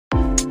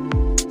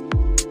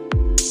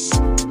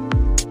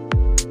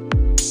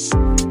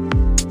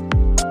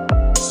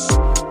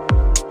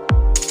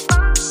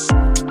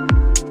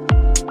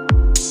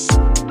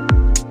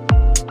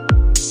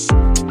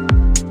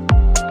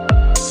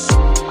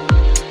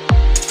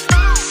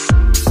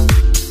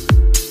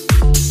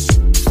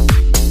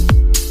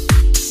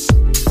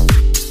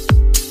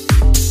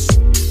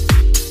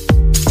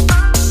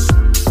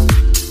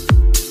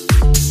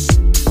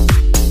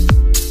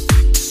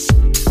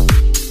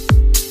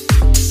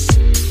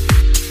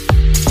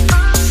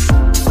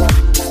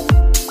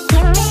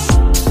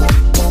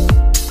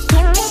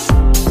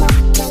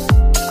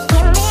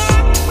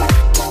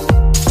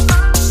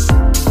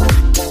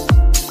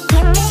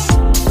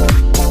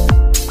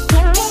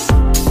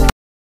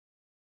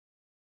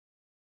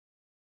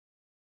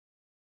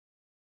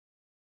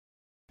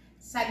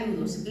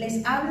Saludos,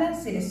 les habla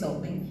Ceres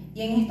Open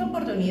y en esta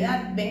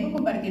oportunidad vengo a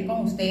compartir con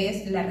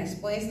ustedes la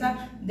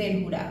respuesta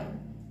del jurado.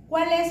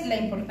 ¿Cuál es la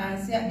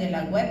importancia de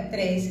la Web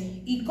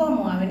 3 y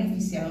cómo ha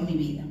beneficiado mi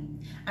vida?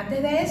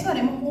 Antes de eso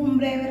haremos un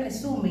breve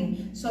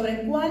resumen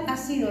sobre cuál ha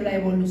sido la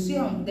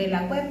evolución de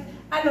la web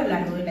a lo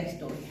largo de la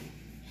historia.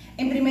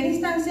 En primera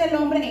instancia, el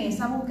hombre, en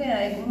esa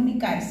búsqueda de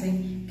comunicarse,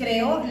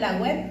 creó la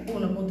web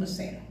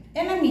 1.0.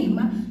 En la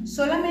misma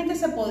solamente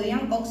se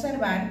podían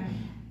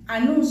observar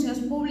anuncios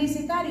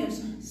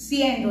publicitarios,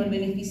 siendo el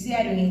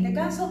beneficiario en este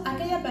caso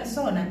aquella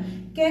persona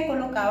que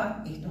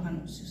colocaba estos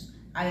anuncios.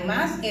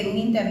 Además, era un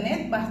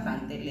internet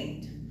bastante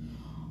lento.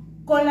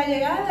 Con la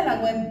llegada de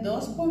la web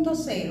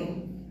 2.0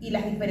 y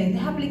las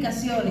diferentes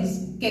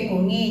aplicaciones que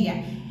con ella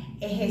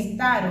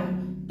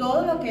gestaron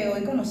todo lo que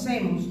hoy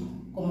conocemos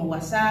como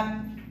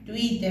WhatsApp,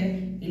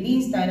 Twitter, el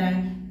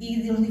Instagram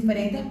y los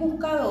diferentes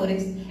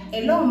buscadores,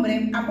 el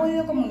hombre ha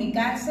podido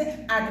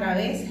comunicarse a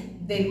través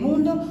del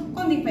mundo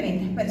con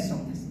diferentes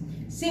personas.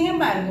 Sin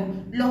embargo,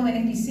 los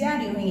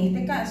beneficiarios en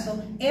este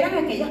caso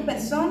eran aquellas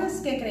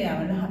personas que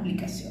creaban las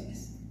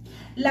aplicaciones.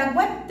 La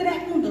web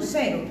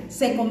 3.0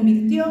 se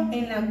convirtió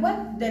en la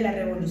web de la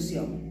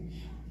revolución,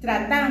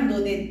 tratando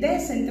de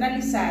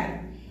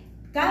descentralizar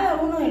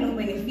cada uno de los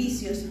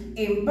beneficios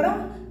en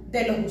pro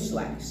de los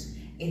usuarios.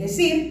 Es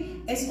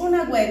decir, es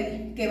una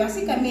web que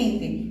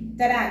básicamente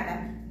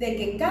trata de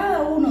que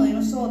cada uno de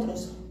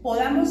nosotros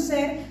podamos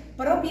ser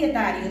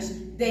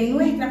propietarios de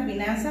nuestras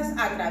finanzas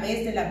a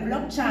través de la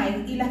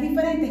blockchain y las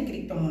diferentes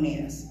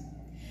criptomonedas.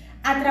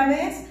 A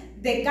través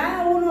de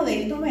cada uno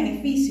de estos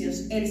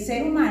beneficios, el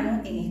ser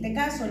humano, en este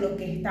caso lo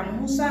que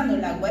estamos usando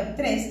la web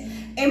 3,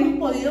 hemos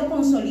podido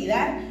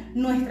consolidar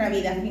nuestra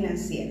vida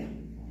financiera.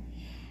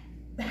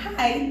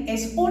 Hive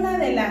es una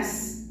de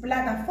las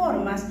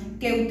plataformas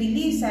que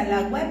utiliza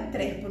la web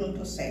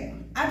 3.0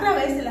 a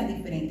través de las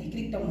diferentes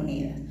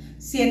criptomonedas,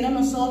 siendo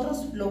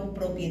nosotros los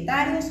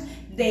propietarios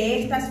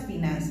de estas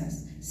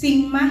finanzas,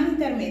 sin más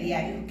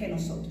intermediarios que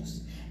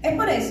nosotros. Es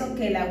por eso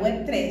que la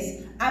web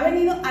 3 ha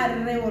venido a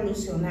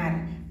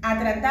revolucionar, a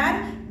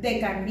tratar de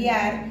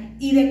cambiar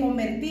y de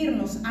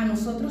convertirnos a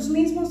nosotros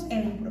mismos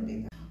en los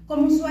propietarios.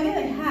 Como usuario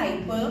de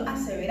Hive puedo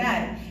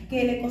aseverar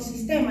que el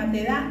ecosistema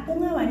te da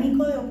un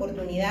abanico de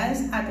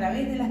oportunidades a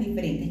través de las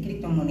diferentes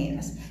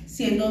criptomonedas,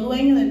 siendo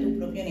dueño de tu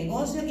propio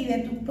negocio y de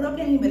tus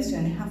propias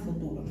inversiones a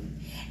futuro.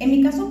 En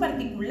mi caso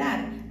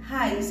particular,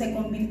 Hive se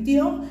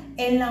convirtió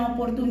en la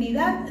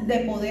oportunidad de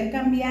poder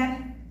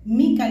cambiar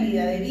mi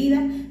calidad de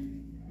vida,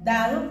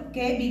 dado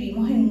que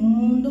vivimos en un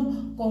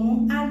mundo con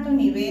un alto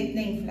nivel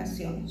de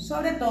inflación,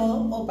 sobre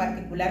todo o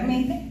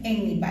particularmente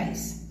en mi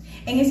país.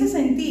 En ese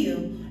sentido,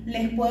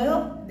 les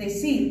puedo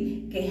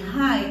decir que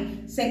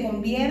Hive se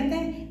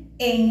convierte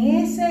en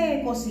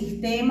ese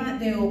ecosistema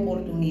de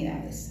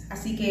oportunidades.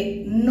 Así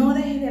que no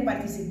dejes de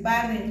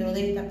participar dentro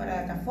de esta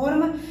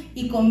plataforma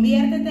y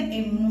conviértete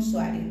en un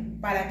usuario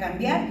para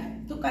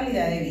cambiar tu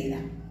calidad de vida.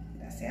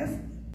 Gracias.